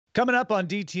Coming up on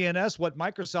DTNS, what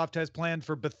Microsoft has planned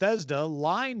for Bethesda,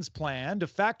 Line's plan to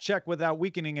fact check without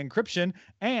weakening encryption,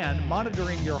 and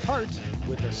monitoring your heart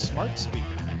with a smart speaker.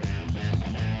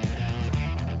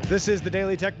 This is the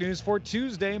Daily Tech News for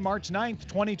Tuesday, March 9th,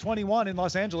 2021 in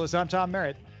Los Angeles. I'm Tom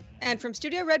Merritt. And from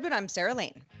Studio Redwood, I'm Sarah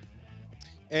Lane.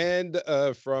 And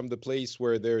from the place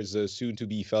where there's a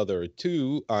soon-to-be father of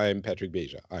two, I'm Patrick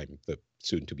Beja. I'm the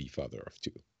soon-to-be father of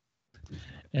two.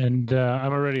 And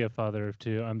I'm already a father of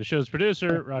two. I'm the show's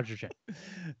producer, Roger Chang.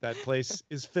 That place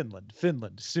is Finland.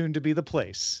 Finland, soon to be the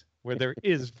place where there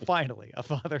is finally a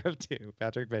father of two,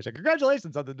 Patrick Beja.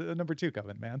 Congratulations on the number two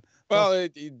coming, man. Well,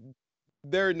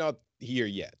 they're not here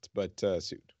yet, but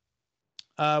soon.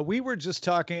 We were just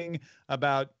talking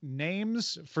about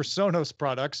names for Sonos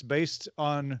products based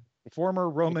on former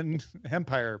Roman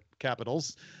Empire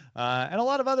capitals, and a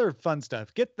lot of other fun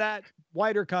stuff. Get that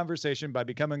wider conversation by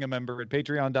becoming a member at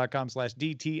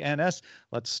patreon.com/DTNS.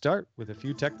 Let's start with a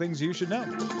few tech things you should know.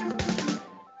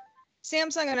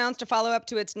 Samsung announced a follow-up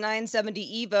to its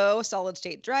 970 EVO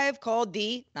solid-state drive called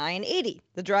the 980.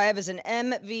 The drive is an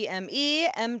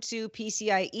NVMe M2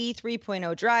 PCIe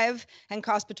 3.0 drive and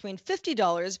costs between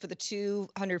 $50 for the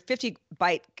 250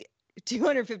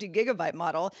 gigabyte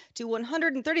model to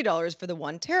 $130 for the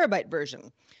 1 terabyte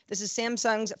version. This is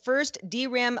Samsung's first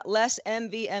DRAM-less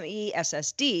NVMe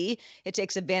SSD. It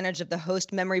takes advantage of the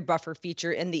host memory buffer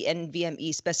feature in the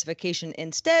NVMe specification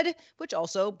instead, which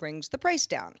also brings the price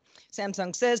down.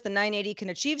 Samsung says the 980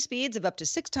 can achieve speeds of up to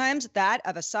 6 times that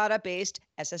of a SATA-based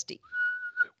SSD.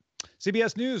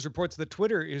 CBS News reports that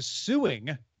Twitter is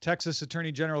suing Texas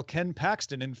Attorney General Ken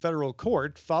Paxton in federal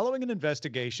court following an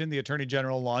investigation the Attorney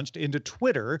General launched into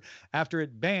Twitter after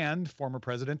it banned former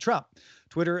President Trump.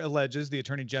 Twitter alleges the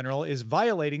Attorney General is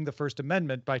violating the First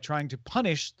Amendment by trying to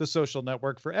punish the social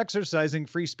network for exercising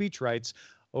free speech rights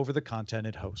over the content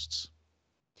it hosts.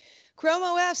 Chrome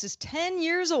OS is 10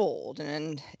 years old,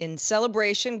 and in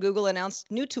celebration, Google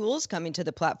announced new tools coming to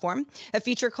the platform. A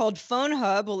feature called Phone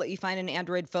Hub will let you find an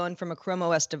Android phone from a Chrome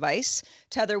OS device,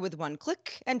 tether with one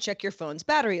click, and check your phone's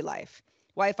battery life.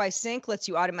 Wi-Fi Sync lets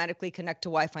you automatically connect to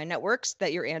Wi-Fi networks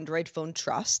that your Android phone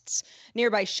trusts.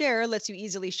 Nearby Share lets you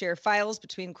easily share files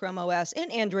between Chrome OS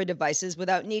and Android devices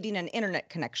without needing an internet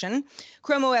connection.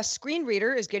 Chrome OS Screen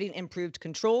Reader is getting improved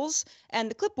controls,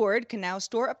 and the clipboard can now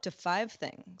store up to 5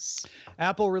 things.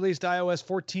 Apple released iOS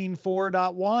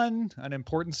 14.4.1, an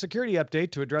important security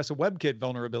update to address a WebKit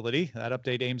vulnerability. That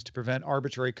update aims to prevent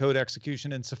arbitrary code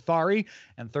execution in Safari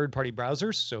and third-party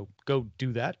browsers, so go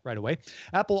do that right away.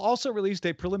 Apple also released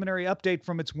a preliminary update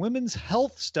from its women's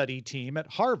health study team at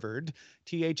Harvard,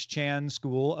 T.H. Chan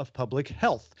School of Public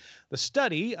Health. The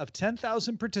study of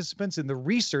 10,000 participants in the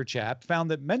research app found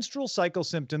that menstrual cycle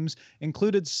symptoms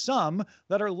included some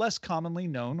that are less commonly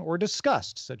known or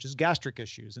discussed, such as gastric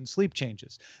issues and sleep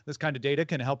changes. This kind of data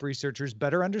can help researchers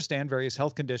better understand various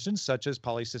health conditions such as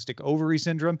polycystic ovary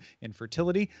syndrome,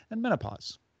 infertility, and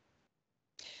menopause.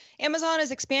 Amazon is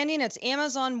expanding its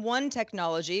Amazon One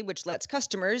technology, which lets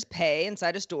customers pay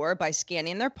inside a store by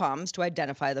scanning their palms to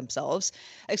identify themselves,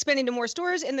 expanding to more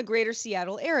stores in the greater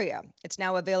Seattle area. It's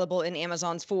now available in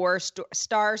Amazon's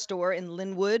 4-star store in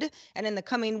Linwood, and in the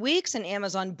coming weeks, an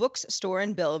Amazon Books store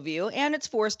in Bellevue, and its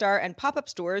 4-star and pop-up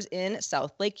stores in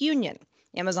South Lake Union.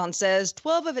 Amazon says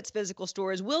 12 of its physical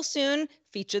stores will soon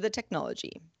feature the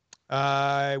technology.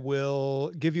 I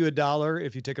will give you $1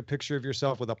 if you take a picture of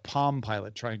yourself with a Palm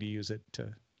Pilot trying to use it to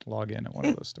log in at one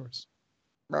of those stores.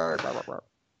 All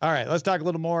right, let's talk a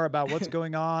little more about what's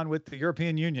going on with the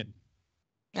European Union.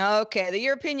 Okay, the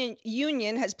European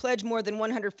Union has pledged more than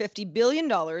 $150 billion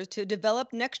to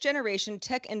develop next-generation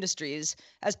tech industries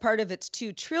as part of its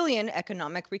 $2 trillion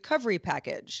economic recovery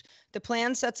package. The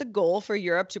plan sets a goal for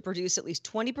Europe to produce at least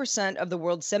 20% of the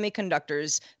world's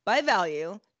semiconductors by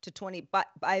value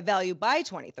by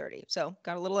 2030. So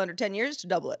got a little under 10 years to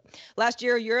double it. Last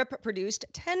year, Europe produced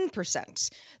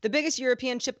 10%. The biggest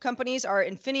European chip companies are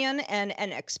Infineon and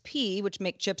NXP, which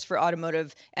make chips for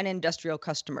automotive and industrial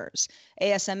customers.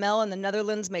 ASML in the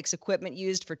Netherlands makes equipment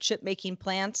used for chip-making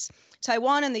plants.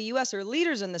 Taiwan and the U.S. are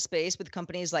leaders in the space with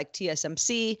companies like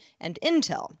TSMC and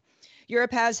Intel.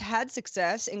 Europe has had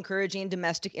success encouraging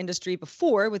domestic industry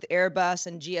before with Airbus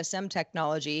and GSM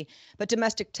technology, but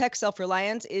domestic tech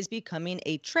self-reliance is becoming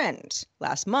a trend.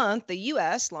 Last month, the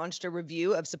U.S. launched a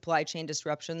review of supply chain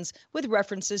disruptions with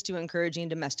references to encouraging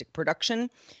domestic production.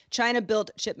 China built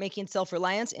chip-making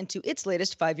self-reliance into its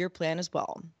latest 5-year plan as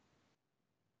well.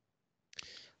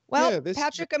 Well, yeah,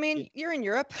 Patrick, I mean, you're in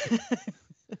Europe.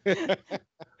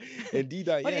 Indeed,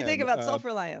 I am. What do you think about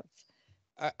self-reliance?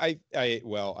 I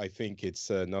think it's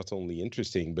not only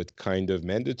interesting but kind of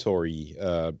mandatory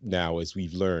now, as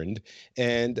we've learned.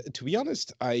 And to be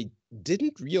honest, I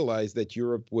didn't realize that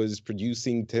Europe was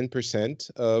producing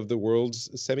 10% of the world's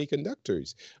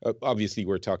semiconductors. Obviously,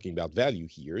 we're talking about value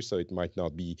here, so it might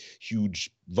not be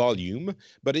huge volume,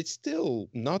 but it's still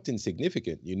not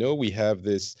insignificant. You know, we have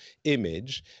this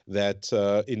image that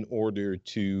in order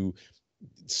to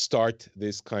start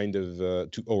this kind of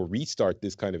or restart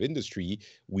this kind of industry,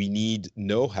 we need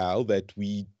know-how that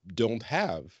we don't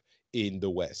have in the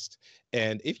West.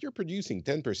 And if you're producing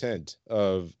 10%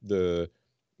 of the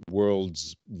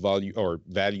world's value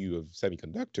of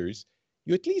semiconductors,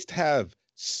 you at least have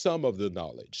some of the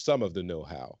knowledge, some of the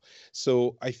know-how.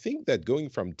 So I think that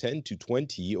going from 10 to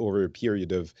 20 over a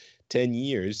period of 10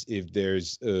 years, if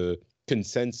there's a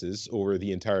consensus over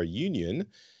the entire union,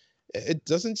 it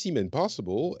doesn't seem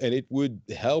impossible, and it would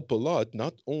help a lot,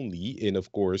 not only in,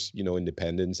 of course,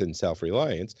 independence and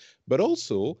self-reliance, but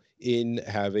also in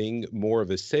having more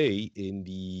of a say in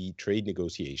the trade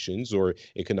negotiations or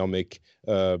economic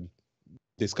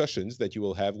discussions that you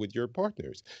will have with your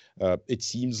partners. It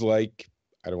seems like,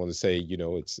 I don't want to say,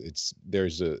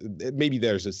 there's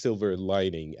a silver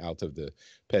lining out of the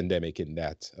pandemic in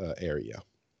that area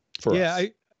for us.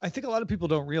 I think a lot of people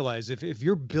don't realize if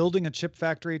you're building a chip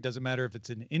factory, it doesn't matter if it's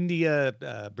in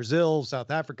India, Brazil, South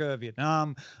Africa,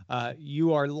 Vietnam,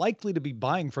 you are likely to be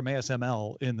buying from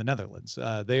ASML in the Netherlands.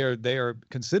 They are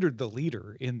considered the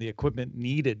leader in the equipment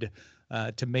needed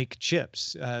to make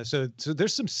chips. So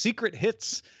there's some secret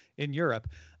hits in Europe.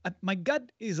 My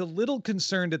gut is a little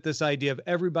concerned at this idea of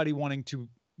everybody wanting to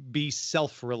be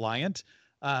self-reliant.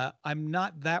 I'm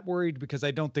not that worried because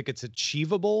I don't think it's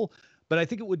achievable. But I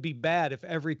think it would be bad if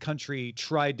every country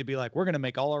tried to be like, we're going to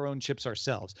make all our own chips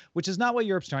ourselves, which is not what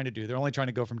Europe's trying to do. They're only trying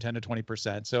to go from 10 to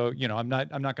 20%. So, I'm not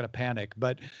going to panic.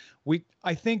 But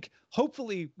I think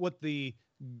hopefully what the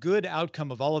good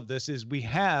outcome of all of this is we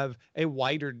have a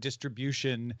wider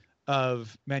distribution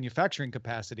of manufacturing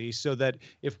capacity so that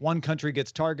if one country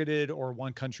gets targeted or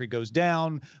one country goes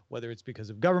down, whether it's because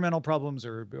of governmental problems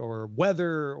or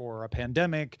weather or a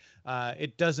pandemic,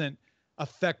 it doesn't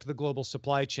affect the global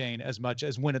supply chain as much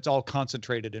as when it's all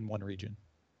concentrated in one region.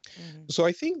 So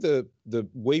I think the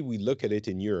way we look at it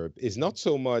in Europe is not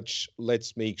so much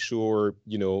let's make sure,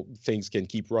 things can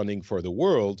keep running for the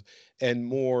world, and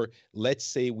more, let's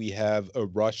say we have a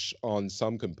rush on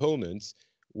some components.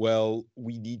 Well,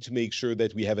 we need to make sure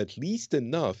that we have at least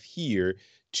enough here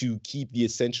to keep the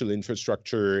essential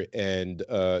infrastructure and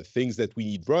things that we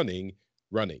need running.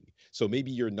 So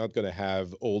maybe you're not going to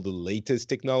have all the latest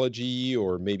technology,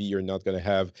 or maybe you're not going to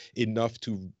have enough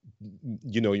to,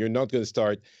 you're not going to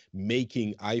start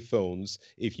making iPhones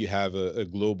if you have a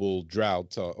global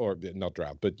drought, or not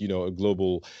drought, but, a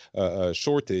global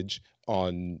shortage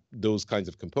on those kinds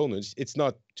of components. It's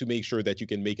not to make sure that you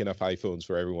can make enough iPhones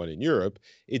for everyone in Europe.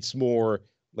 It's more,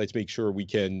 let's make sure we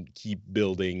can keep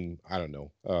building, I don't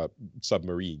know,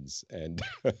 submarines and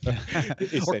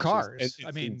or cars.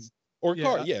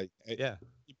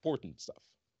 Important stuff.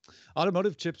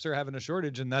 Automotive chips are having a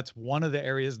shortage, and that's one of the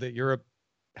areas that Europe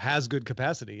has good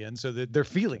capacity in, so that they're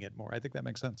feeling it more. I think that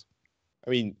makes sense.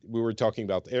 I mean, we were talking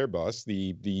about Airbus.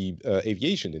 The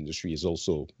aviation industry is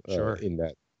also in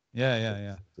that.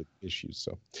 Yeah. Issues.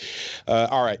 So,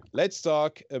 all right, let's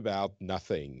talk about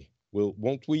nothing.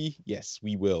 Won't we? Yes,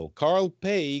 we will. Carl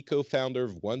Pei, co-founder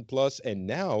of OnePlus and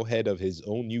now head of his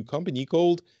own new company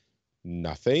called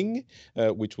Nothing,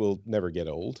 which will never get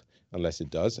old unless it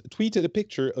does, tweeted a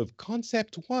picture of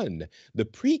Concept One, the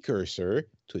precursor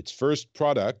to its first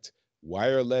product,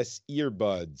 wireless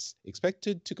earbuds,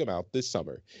 expected to come out this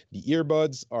summer. The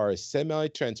earbuds are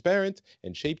semi-transparent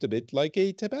and shaped a bit like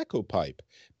a tobacco pipe.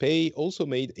 Pei also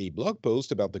made a blog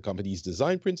post about the company's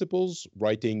design principles,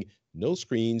 writing, "No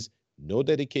screens, no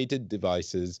dedicated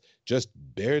devices, just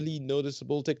barely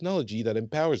noticeable technology that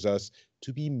empowers us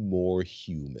to be more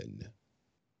human."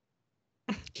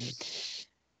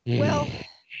 Well,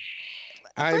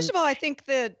 first of all, I think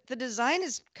the design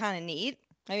is kind of neat.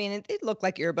 I mean, it looked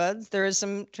like earbuds. There is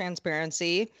some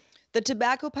transparency. The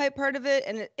tobacco pipe part of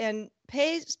it, and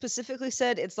Pei specifically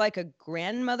said it's like a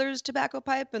grandmother's tobacco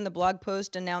pipe in the blog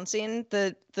post announcing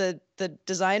the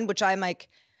design, which I'm like,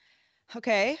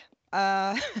 okay.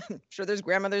 Sure, there's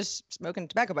grandmothers smoking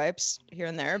tobacco pipes here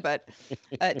and there, but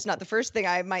it's not the first thing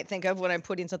I might think of when I'm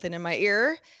putting something in my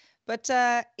ear. But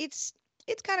it's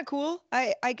kind of cool.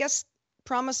 I guess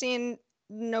promising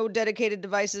no dedicated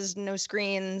devices, no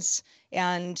screens,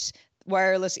 and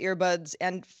wireless earbuds,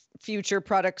 and future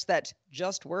products that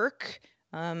just work.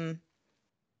 I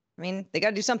mean, they got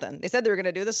to do something. They said they were going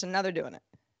to do this, and now they're doing it.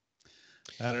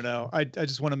 I don't know. I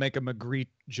just want to make a Magritte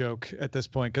joke at this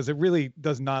point because it really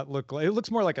does not look like, it looks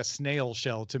more like a snail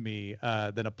shell to me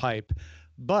than a pipe.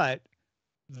 But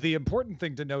the important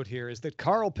thing to note here is that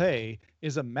Carl Pei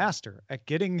is a master at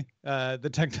getting the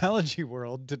technology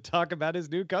world to talk about his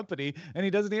new company, and he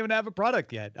doesn't even have a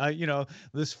product yet.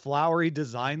 This flowery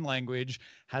design language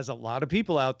has a lot of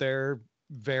people out there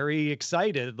very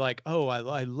excited, like, oh,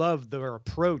 I love their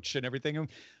approach and everything. And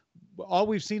all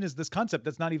we've seen is this concept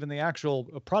that's not even the actual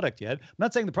product yet. I'm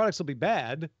not saying the products will be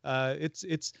bad.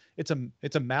 It's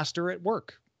a master at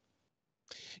work.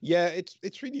 Yeah,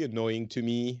 it's really annoying to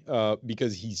me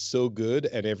because he's so good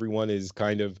and everyone is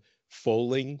kind of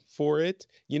falling for it.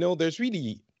 There's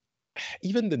really,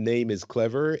 even the name is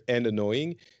clever and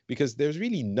annoying because there's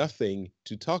really nothing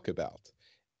to talk about.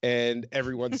 And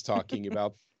everyone's talking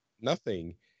about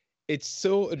nothing. It's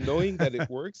so annoying that it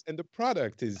works. And the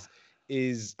product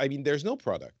I mean, there's no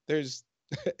product. There's,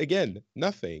 again,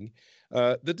 nothing.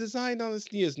 The design,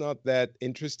 honestly, is not that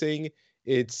interesting.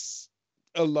 It's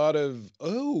a lot of,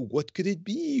 oh, what could it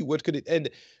be? And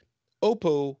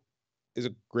Oppo is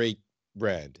a great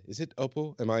brand. Is it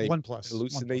Oppo? Am I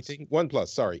hallucinating? OnePlus,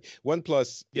 sorry.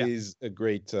 OnePlus is a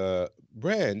great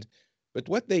brand, but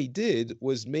what they did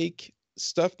was make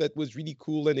stuff that was really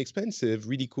cool and expensive,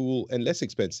 really cool and less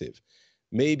expensive.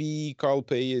 Maybe Carl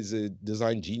Pei is a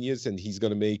design genius and he's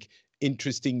going to make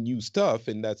interesting new stuff,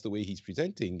 and that's the way he's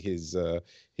presenting his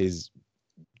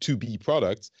to-be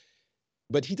products.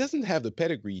 But he doesn't have the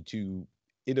pedigree to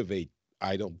innovate,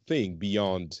 I don't think,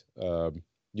 beyond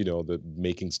the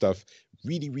making stuff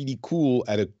really, really cool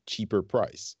at a cheaper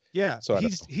price. Yeah, so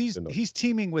he's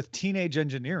teaming with Teenage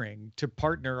Engineering to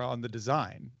partner on the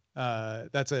design.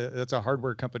 That's a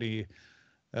hardware company,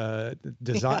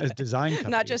 design company.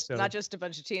 Not just a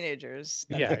bunch of teenagers.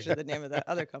 That's actually the name of the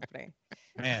other company.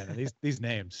 Man, these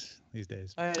names these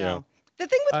days. I know. Yeah. The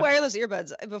thing with wireless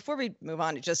earbuds, before we move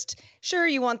on,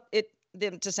 you want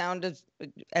them to sound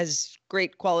as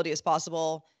great quality as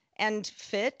possible and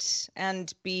fit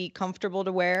and be comfortable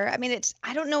to wear. I mean,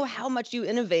 I don't know how much you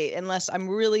innovate unless I'm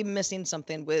really missing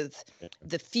something with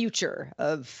the future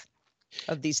of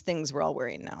these things we're all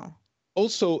wearing now.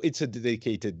 Also, it's a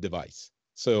dedicated device.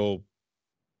 So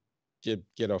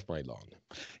get off my lawn.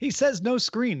 He says no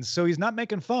screens, so he's not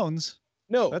making phones.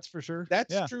 No, that's for sure.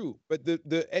 That's true. But the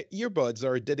earbuds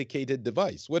are a dedicated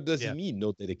device. What does he mean,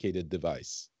 no dedicated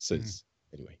device? Says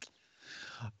anyway.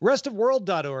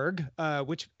 Restofworld.org,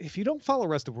 which if you don't follow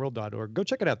restofworld.org, go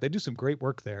check it out. They do some great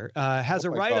work there. Has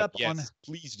a write-up on.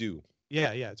 Please do.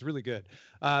 Yeah, it's really good.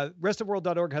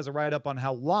 Restofworld.org has a write-up on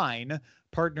how Line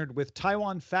partnered with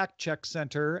Taiwan Fact Check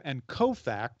Center and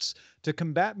Cofacts to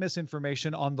combat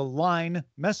misinformation on the Line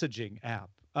messaging app.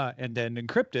 And then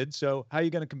encrypted. So how are you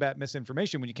going to combat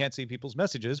misinformation when you can't see people's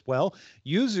messages? Well,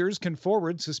 users can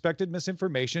forward suspected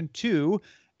misinformation to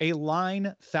a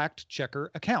Line fact checker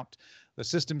account. The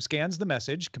system scans the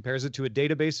message, compares it to a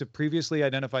database of previously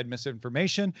identified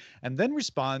misinformation, and then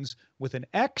responds with an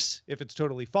X if it's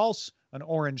totally false, an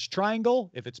orange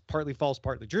triangle if it's partly false,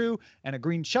 partly true, and a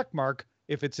green check mark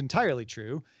if it's entirely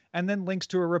true, and then links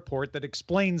to a report that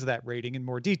explains that rating in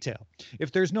more detail.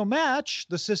 If there's no match,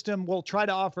 the system will try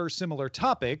to offer similar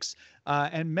topics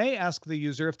and may ask the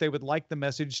user if they would like the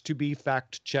message to be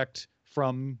fact-checked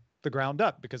from the ground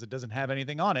up because it doesn't have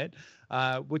anything on it,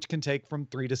 which can take from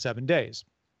 3 to 7 days.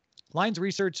 Line's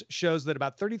research shows that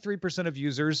about 33% of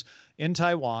users in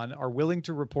Taiwan are willing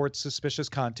to report suspicious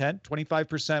content.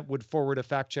 25% would forward a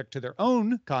fact check to their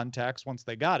own contacts once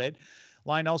they got it.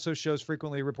 Line also shows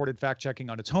frequently reported fact-checking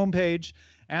on its homepage,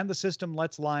 and the system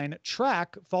lets Line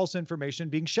track false information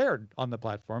being shared on the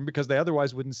platform because they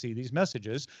otherwise wouldn't see these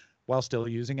messages while still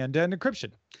using end-to-end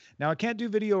encryption. Now, it can't do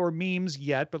video or memes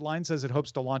yet, but Line says it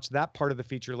hopes to launch that part of the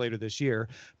feature later this year.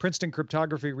 Princeton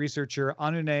cryptography researcher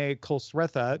Anune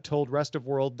Kolsretha told Rest of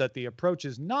World that the approach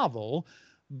is novel,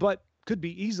 but could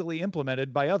be easily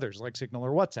implemented by others like Signal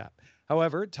or WhatsApp.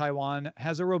 However, Taiwan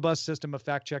has a robust system of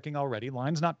fact-checking already.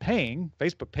 Line's not paying.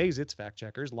 Facebook pays its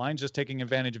fact-checkers. Line's just taking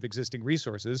advantage of existing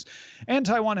resources. And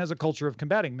Taiwan has a culture of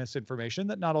combating misinformation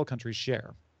that not all countries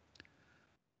share.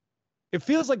 It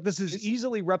feels like this is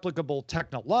easily replicable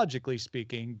technologically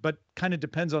speaking, but kind of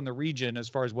depends on the region as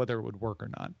far as whether it would work or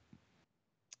not.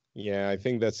 Yeah, I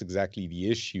think that's exactly the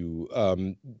issue.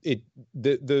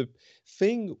 The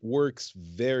thing works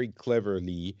very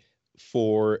cleverly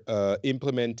for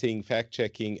implementing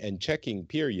fact-checking and checking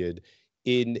period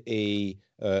in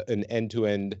an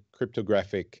end-to-end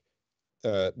cryptographic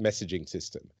messaging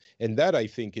system. And that, I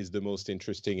think, is the most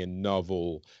interesting and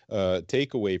novel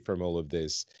takeaway from all of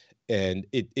this. And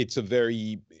it's a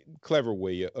very clever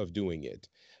way of doing it.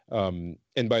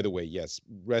 And by the way, yes,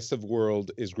 rest of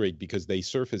world is great because they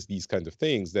surface these kinds of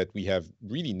things that we have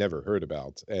really never heard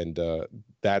about. And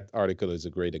that article is a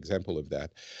great example of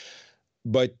that.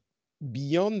 But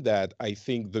beyond that, I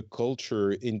think the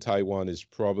culture in Taiwan is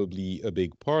probably a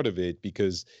big part of it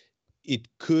because it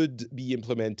could be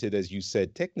implemented, as you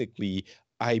said, technically.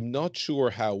 I'm not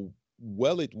sure how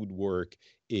well it would work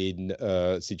in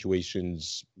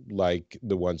situations like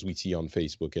the ones we see on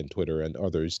Facebook and Twitter and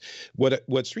others.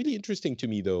 What's really interesting to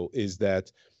me, though, is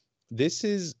that this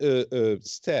is a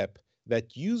step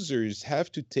that users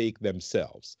have to take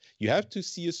themselves. You have to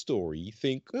see a story,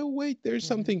 think, oh, wait, there's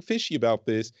something fishy about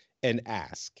this, and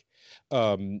ask.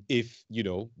 If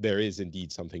there is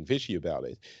indeed something fishy about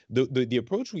it. The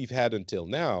approach we've had until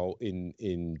now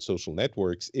in social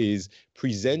networks is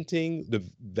presenting the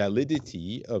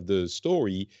validity of the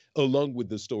story along with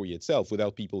the story itself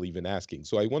without people even asking.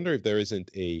 So I wonder if there isn't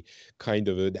a kind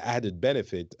of an added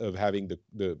benefit of having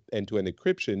the end-to-end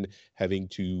encryption, having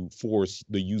to force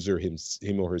the user him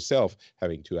or herself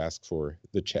having to ask for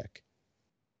the check.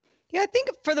 Yeah, I think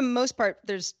for the most part,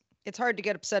 it's hard to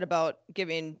get upset about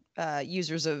giving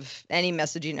users of any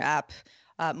messaging app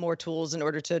more tools in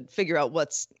order to figure out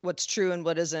what's true and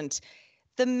what isn't.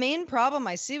 The main problem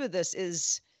I see with this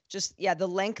is just, the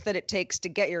length that it takes to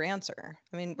get your answer.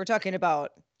 I mean, we're talking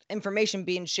about information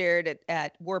being shared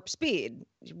at warp speed,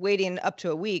 waiting up to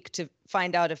a week to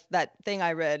find out if that thing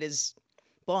I read is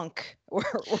bunk or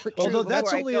true. Although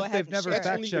that's before only if they've never share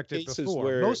fact checked it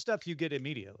before. Most stuff you get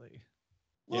immediately.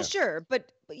 Well, sure,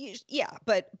 but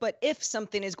if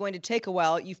something is going to take a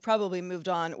while, you've probably moved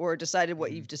on or decided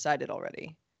what you've decided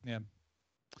already. Yeah.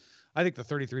 I think the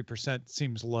 33%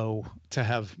 seems low to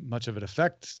have much of an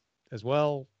effect as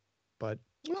well, but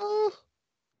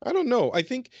I don't know. I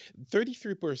think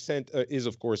 33% is,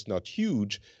 of course, not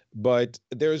huge, but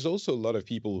there's also a lot of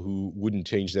people who wouldn't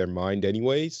change their mind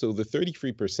anyway. So the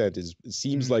 33%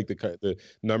 seems like the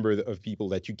number of people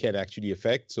that you can actually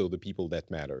affect. So the people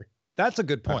that matter. That's a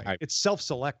good point. It's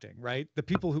self-selecting, right? The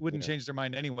people who wouldn't change their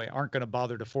mind anyway aren't going to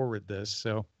bother to forward this.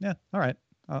 So, yeah, all right.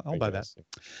 I'll buy that.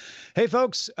 Hey,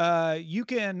 folks, you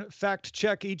can fact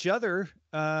check each other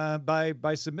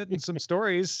by submitting some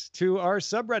stories to our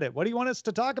subreddit. What do you want us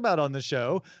to talk about on the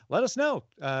show? Let us know.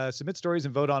 Submit stories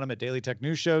and vote on them at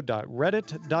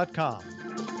dailytechnewsshow.reddit.com.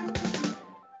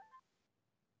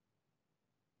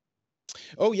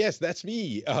 Oh, yes, that's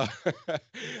me.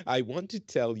 I want to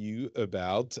tell you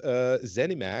about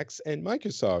ZeniMax and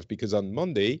Microsoft because on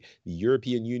Monday, the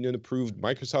European Union approved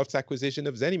Microsoft's acquisition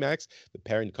of ZeniMax, the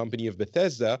parent company of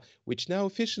Bethesda, which now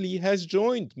officially has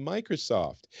joined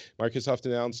Microsoft. Microsoft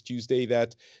announced Tuesday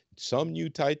that some new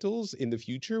titles in the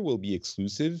future will be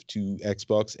exclusive to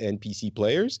Xbox and PC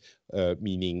players,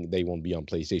 meaning they won't be on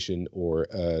PlayStation or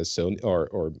Sony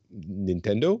or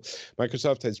Nintendo.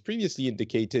 Microsoft has previously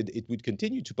indicated it would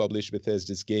continue to publish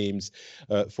Bethesda's games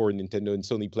for Nintendo and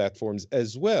Sony platforms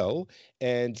as well,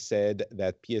 and said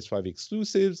that PS5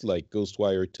 exclusives like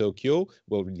Ghostwire Tokyo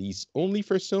will release only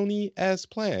for Sony as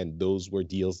planned. Those were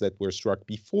deals that were struck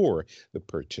before the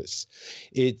purchase.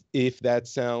 If that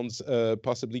sounds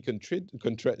possibly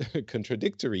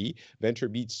contradictory,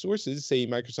 VentureBeat sources say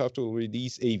Microsoft will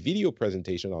release a video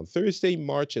presentation on Thursday,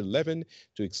 March 11,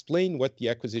 to explain what the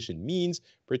acquisition means,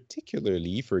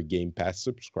 particularly for Game Pass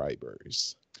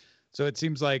subscribers. So it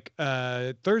seems like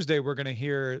Thursday we're going to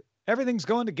hear everything's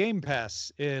going to Game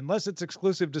Pass unless it's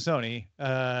exclusive to Sony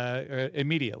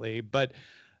immediately. But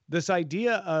this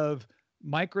idea of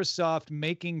Microsoft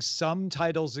making some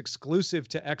titles exclusive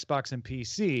to Xbox and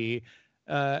PC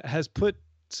has put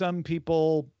some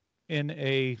people in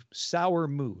a sour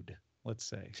mood, let's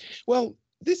say. Well,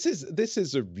 this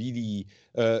is a really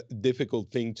difficult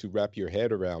thing to wrap your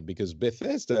head around because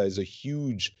Bethesda is a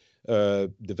huge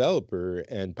developer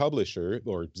and publisher,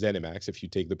 or ZeniMax if you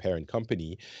take the parent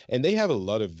company, and they have a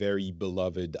lot of very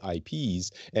beloved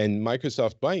IPs, and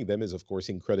Microsoft buying them is of course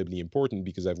incredibly important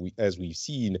because as we've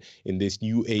seen in this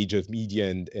new age of media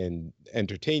and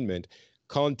entertainment,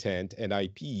 content and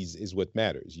IPs is what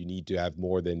matters. You need to have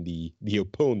more than the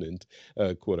opponent,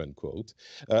 quote unquote.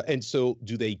 And so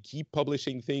do they keep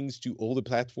publishing things to all the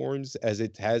platforms as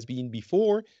it has been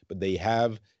before? But they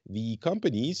have the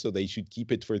company, so they should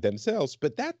keep it for themselves.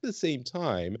 But at the same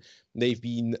time, they've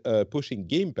been pushing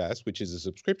Game Pass, which is a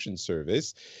subscription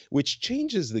service, which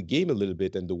changes the game a little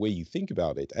bit and the way you think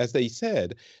about it. As they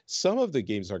said, some of the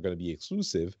games are going to be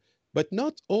exclusive, but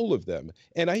not all of them.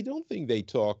 And I don't think they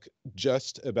talk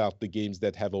just about the games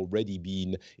that have already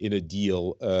been in a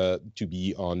deal to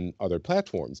be on other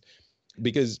platforms.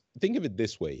 Because think of it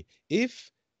this way. If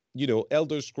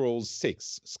Elder Scrolls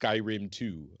 6, Skyrim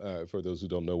 2, for those who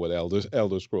don't know what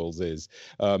Elder Scrolls is.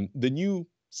 The new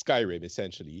Skyrim,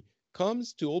 essentially,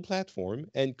 comes to all platform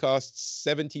and costs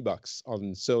 $70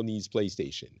 on Sony's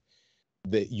PlayStation.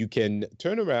 That you can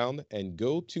turn around and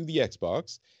go to the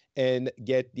Xbox and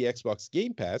get the Xbox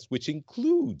Game Pass, which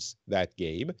includes that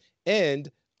game, and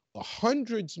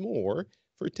hundreds more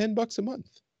for $10 a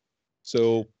month.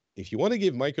 So if you want to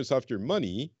give Microsoft your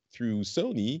money through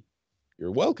Sony,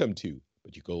 you're welcome to,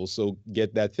 but you can also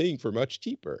get that thing for much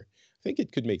cheaper. I think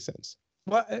it could make sense.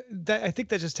 Well, I think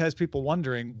that just has people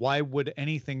wondering, why would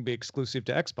anything be exclusive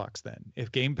to Xbox then?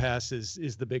 If Game Pass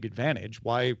is the big advantage,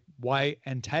 why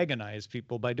antagonize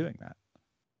people by doing that?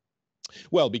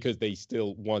 Well, because they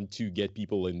still want to get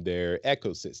people in their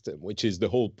ecosystem, which is the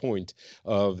whole point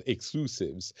of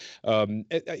exclusives.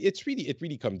 It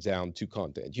really comes down to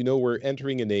content. We're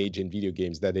entering an age in video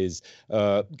games that is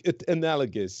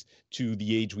analogous to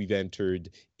the age we've entered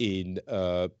in,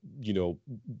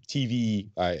 TV.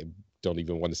 I don't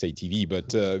even want to say TV,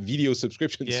 but video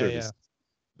subscription service.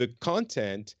 Yeah. The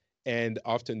content, and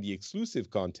often the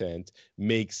exclusive content,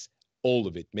 makes all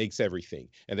of it, makes everything.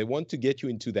 And they want to get you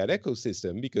into that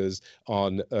ecosystem because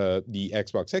on the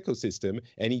Xbox ecosystem,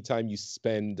 anytime you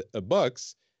spend a buck,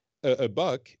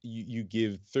 you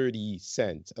give 30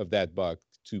 cents of that buck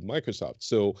to Microsoft.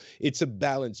 So it's a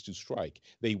balance to strike.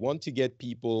 They want to get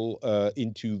people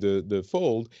into the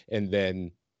fold and then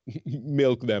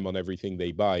milk them on everything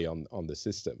they buy on the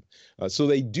system. So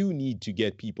they do need to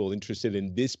get people interested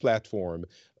in this platform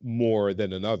more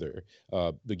than another.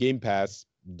 The Game Pass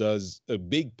does a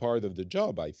big part of the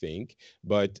job, I think,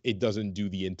 but it doesn't do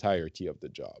the entirety of the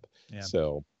job. Yeah.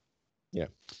 So, yeah.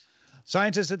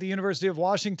 Scientists at the University of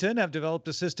Washington have developed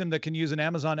a system that can use an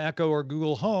Amazon Echo or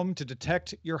Google Home to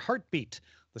detect your heartbeat.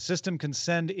 The system can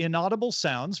send inaudible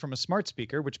sounds from a smart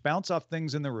speaker, which bounce off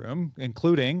things in the room,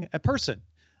 including a person.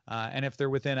 And if they're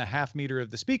within a half meter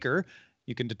of the speaker,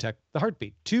 you can detect the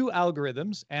heartbeat. 2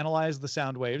 algorithms analyze the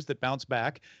sound waves that bounce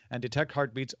back and detect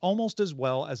heartbeats almost as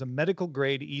well as a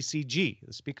medical-grade ECG.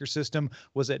 The speaker system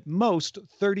was at most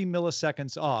 30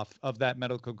 milliseconds off of that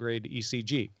medical-grade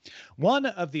ECG. One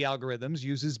of the algorithms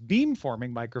uses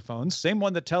beamforming microphones, same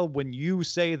one that tell when you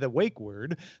say the wake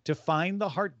word, to find the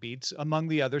heartbeats among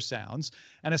the other sounds.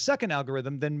 And a second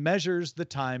algorithm then measures the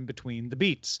time between the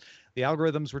beats. The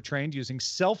algorithms were trained using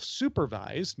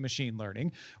self-supervised machine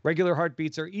learning. Regular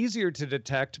heartbeats are easier to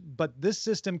detect, but this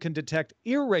system can detect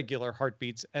irregular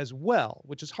heartbeats as well,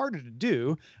 which is harder to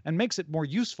do and makes it more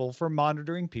useful for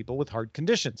monitoring people with heart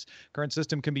conditions. Current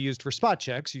system can be used for spot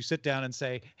checks. You sit down and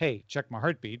say, hey, check my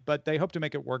heartbeat, but they hope to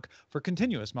make it work for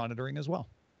continuous monitoring as well.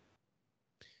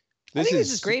 I think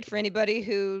this is great for anybody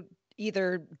who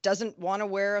either doesn't want to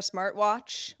wear a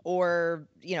smartwatch or,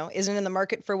 isn't in the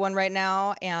market for one right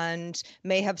now and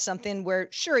may have something where,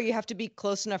 sure, you have to be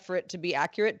close enough for it to be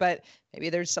accurate, but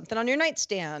maybe there's something on your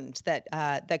nightstand that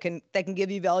can give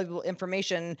you valuable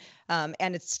information,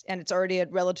 and it's already a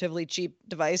relatively cheap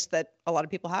device that a lot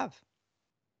of people have.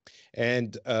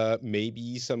 And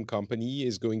maybe some company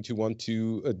is going to want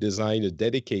to design a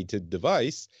dedicated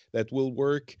device that will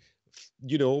work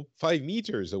 5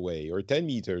 meters away or 10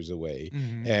 meters away.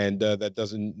 Mm-hmm. And that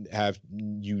doesn't have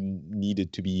you need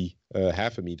it to be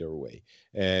half a meter away.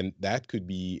 And that could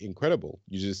be incredible.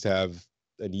 You just have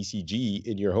an ECG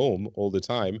in your home all the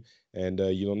time, and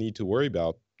you don't need to worry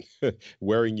about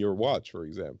wearing your watch, for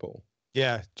example.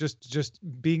 Yeah, just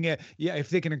being if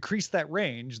they can increase that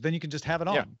range, then you can just have it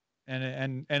on,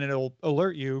 and it'll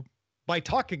alert you by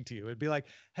talking to you. It'd be like,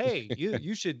 hey,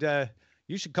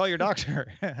 you should call your doctor.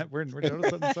 we're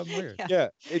noticing something weird. Yeah,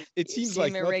 it seems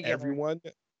like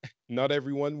not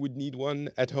everyone would need one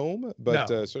at home, but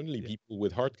certainly people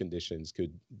with heart conditions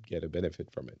could get a benefit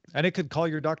from it. And it could call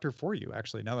your doctor for you,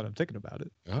 actually, now that I'm thinking about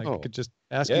it. Like it could just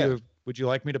ask you, would you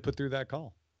like me to put through that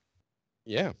call?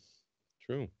 Yeah,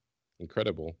 true.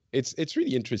 Incredible. It's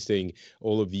really interesting,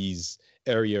 all of these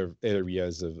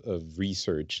areas of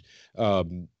research.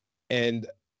 And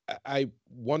I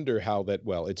wonder how that,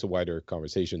 it's a wider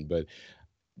conversation, but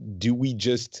do we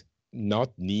just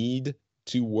not need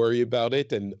to worry about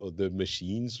it, and the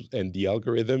machines and the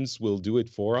algorithms will do it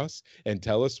for us and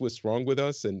tell us what's wrong with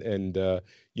us and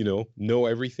know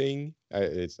everything? I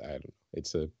don't know.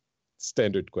 It's a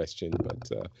standard question, but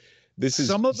this is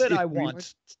some of it. I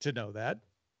want to know that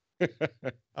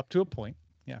up to a point.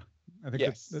 Yeah, I think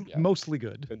that's mostly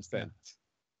good. Consent.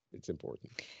 Yeah. It's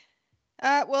important.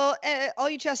 All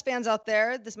you chess fans out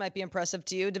there, this might be impressive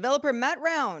to you. Developer Matt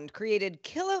Round created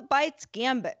Kilobytes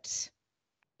Gambit.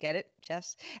 Get it,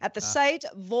 chess? At the site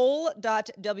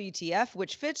vol.wtf,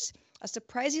 which fits a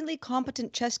surprisingly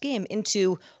competent chess game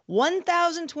into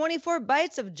 1,024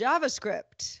 bytes of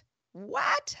JavaScript.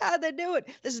 What? How'd they do it?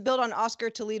 This is built on Oscar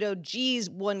Toledo G's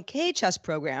 1K chess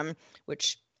program,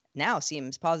 which now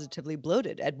seems positively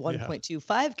bloated at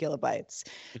 1.25 kilobytes.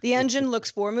 The engine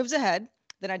looks 4 moves ahead,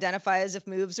 then identifies if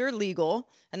moves are legal,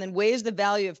 and then weighs the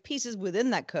value of pieces within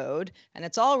that code. And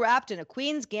it's all wrapped in a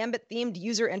Queen's Gambit-themed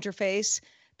user interface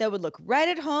that would look right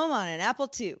at home on an Apple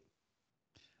II.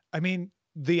 I mean,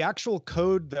 the actual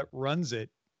code that runs it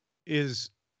is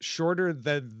shorter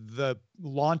than the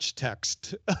launch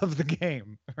text of the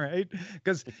game, right?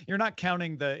 Because you're not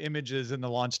counting the images and the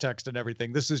launch text and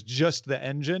everything. This is just the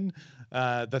engine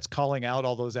that's calling out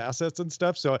all those assets and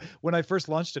stuff. So when I first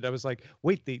launched it, I was like,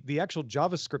 wait, the actual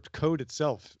JavaScript code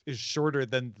itself is shorter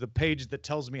than the page that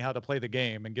tells me how to play the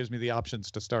game and gives me the options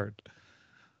to start.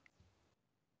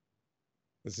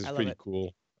 This is pretty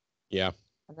cool. Yeah.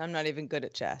 I'm not even good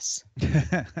at chess.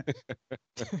 I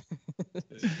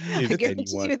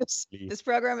guarantee you this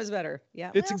program is better.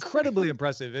 Yeah, it's incredibly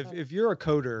impressive. If you're a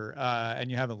coder and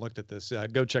you haven't looked at this,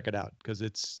 go check it out, because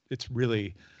it's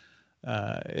really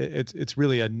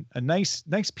a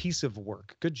nice piece of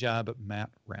work. Good job, Matt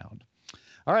Round.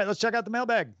 All right, let's check out the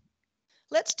mailbag.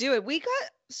 Let's do it. We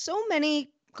got so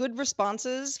many good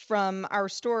responses from our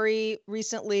story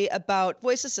recently about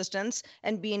voice assistants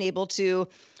and being able to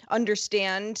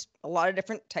understand a lot of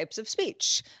different types of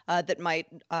speech that might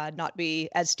not be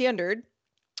as standard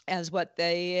as what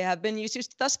they have been used to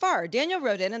thus far. Daniel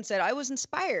wrote in and said, I was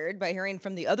inspired by hearing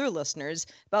from the other listeners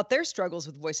about their struggles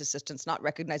with voice assistants not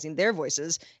recognizing their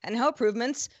voices and how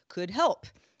improvements could help.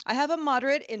 I have a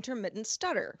moderate intermittent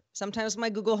stutter. Sometimes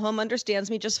my Google Home understands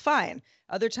me just fine.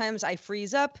 Other times I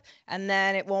freeze up and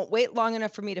then it won't wait long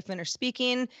enough for me to finish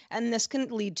speaking. And this can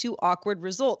lead to awkward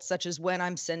results, such as when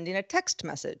I'm sending a text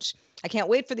message. I can't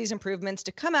wait for these improvements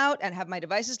to come out and have my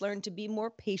devices learn to be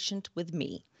more patient with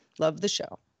me. Love the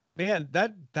show. Man,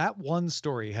 that one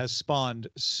story has spawned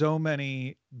so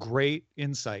many great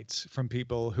insights from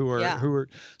people who are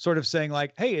sort of saying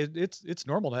like, hey, it's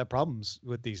normal to have problems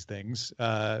with these things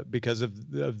because of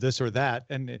this or that,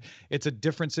 and it's a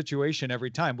different situation every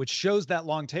time, which shows that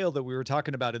long tail that we were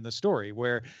talking about in the story,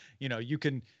 where you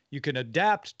can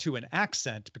adapt to an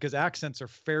accent because accents are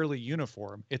fairly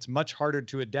uniform. It's much harder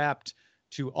to adapt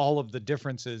to all of the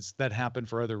differences that happen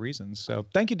for other reasons. So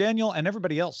thank you, Daniel, and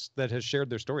everybody else that has shared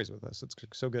their stories with us. It's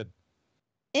so good.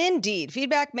 Indeed.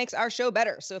 Feedback makes our show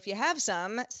better. So if you have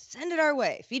some, send it our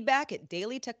way.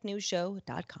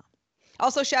 feedback@dailytechnewsshow.com.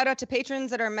 Also, shout out to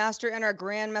patrons at our master and our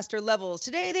grandmaster levels.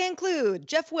 Today they include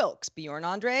Jeff Wilkes, Bjorn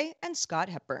Andre, and Scott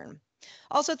Hepburn.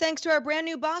 Also, thanks to our brand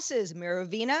new bosses,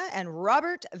 Mirovina and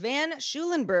Robert Van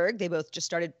Schulenberg. They both just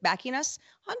started backing us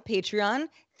on Patreon.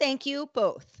 Thank you,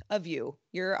 both of you.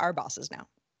 You're our bosses now.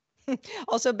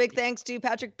 Also, big thanks to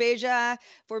Patrick Beja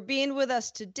for being with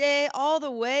us today, all the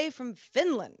way from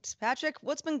Finland. Patrick,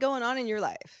 what's been going on in your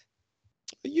life?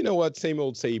 You know what? Same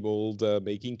old,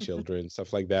 making children,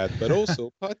 stuff like that, but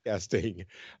also podcasting.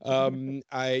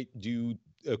 I do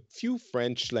a few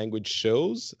French language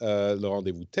shows, Le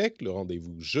Rendezvous Tech, Le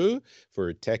Rendezvous Jeu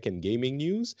for tech and gaming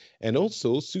news, and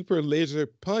also Super Laser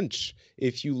Punch.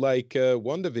 If you like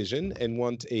WandaVision and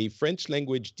want a French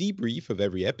language debrief of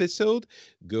every episode,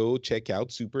 go check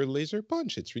out Super Laser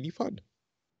Punch. It's really fun.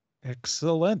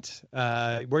 Excellent.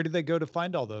 Where do they go to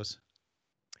find all those?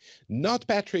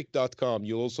 Notpatrick.com.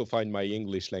 You'll also find my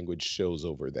English language shows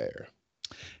over there.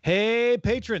 Hey,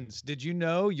 patrons, did you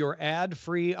know your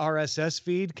ad-free RSS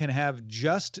feed can have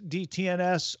just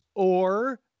DTNS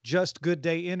or just Good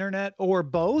Day Internet or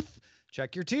both?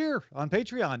 Check your tier on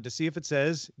Patreon to see if it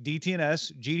says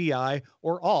DTNS, GDI,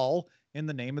 or all in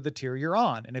the name of the tier you're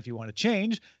on. And if you want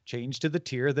to change to the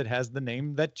tier that has the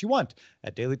name that you want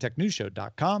at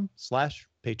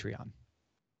dailytechnewsshow.com/Patreon.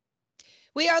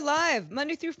 We are live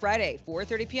Monday through Friday,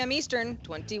 4:30 p.m. Eastern,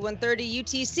 21:30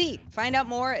 UTC. Find out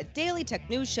more at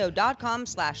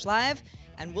dailytechnewsshow.com/live.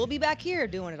 And we'll be back here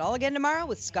doing it all again tomorrow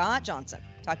with Scott Johnson.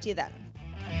 Talk to you then.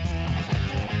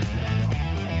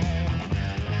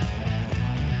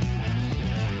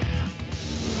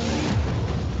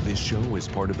 This show is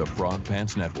part of the Frog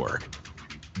Pants Network.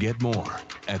 Get more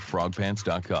at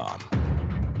frogpants.com.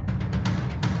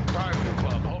 Private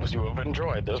Club hopes you have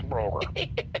enjoyed this program.